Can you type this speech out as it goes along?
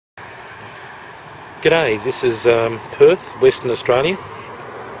G'day, this is Perth, Western Australia,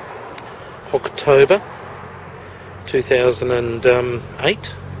 October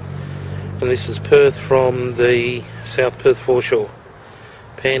 2008, and this is Perth from the South Perth foreshore,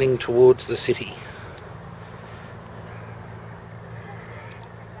 panning towards the city.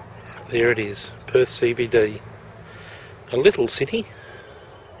 There it is, Perth CBD, a little city,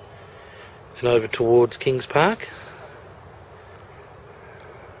 and over towards Kings Park.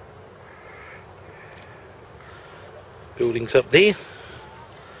 Buildings up there,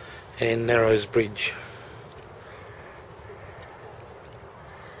 and Narrows Bridge.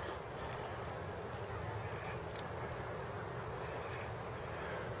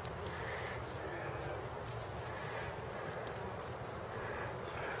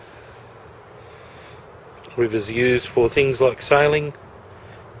 Rivers used for things like sailing,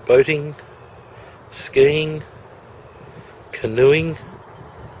 boating, skiing, canoeing,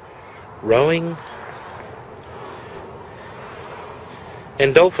 rowing,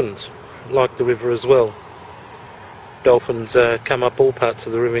 and dolphins like the river as well. Dolphins come up all parts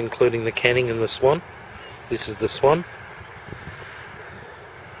of the river, including the Canning and the Swan. This is the Swan.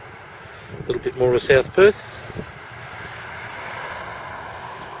 A little bit more of South Perth.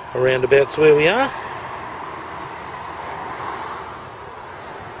 Roundabouts where we are.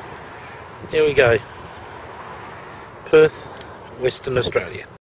 There we go. Perth, Western Australia.